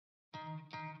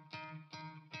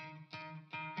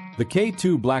The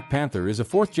K2 Black Panther is a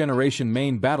fourth-generation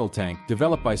main battle tank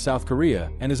developed by South Korea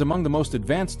and is among the most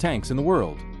advanced tanks in the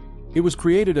world. It was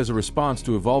created as a response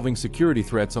to evolving security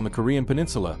threats on the Korean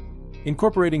Peninsula,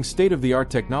 incorporating state-of-the-art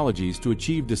technologies to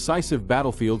achieve decisive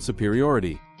battlefield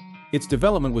superiority. Its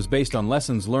development was based on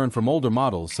lessons learned from older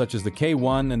models such as the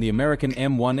K1 and the American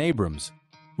M1 Abrams,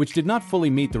 which did not fully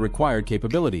meet the required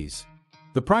capabilities.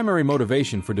 The primary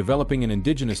motivation for developing an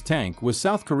indigenous tank was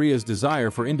South Korea's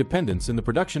desire for independence in the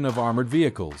production of armored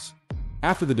vehicles.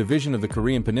 After the division of the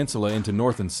Korean Peninsula into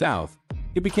North and South,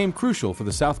 it became crucial for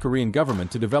the South Korean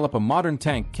government to develop a modern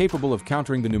tank capable of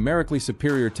countering the numerically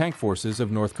superior tank forces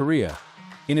of North Korea.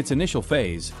 In its initial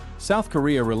phase, South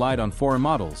Korea relied on foreign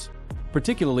models,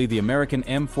 particularly the American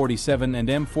M47 and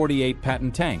M48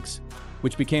 Patton tanks,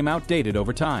 which became outdated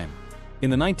over time. In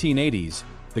the 1980s,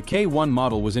 the K1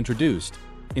 model was introduced,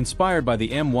 inspired by the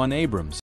M1 Abrams.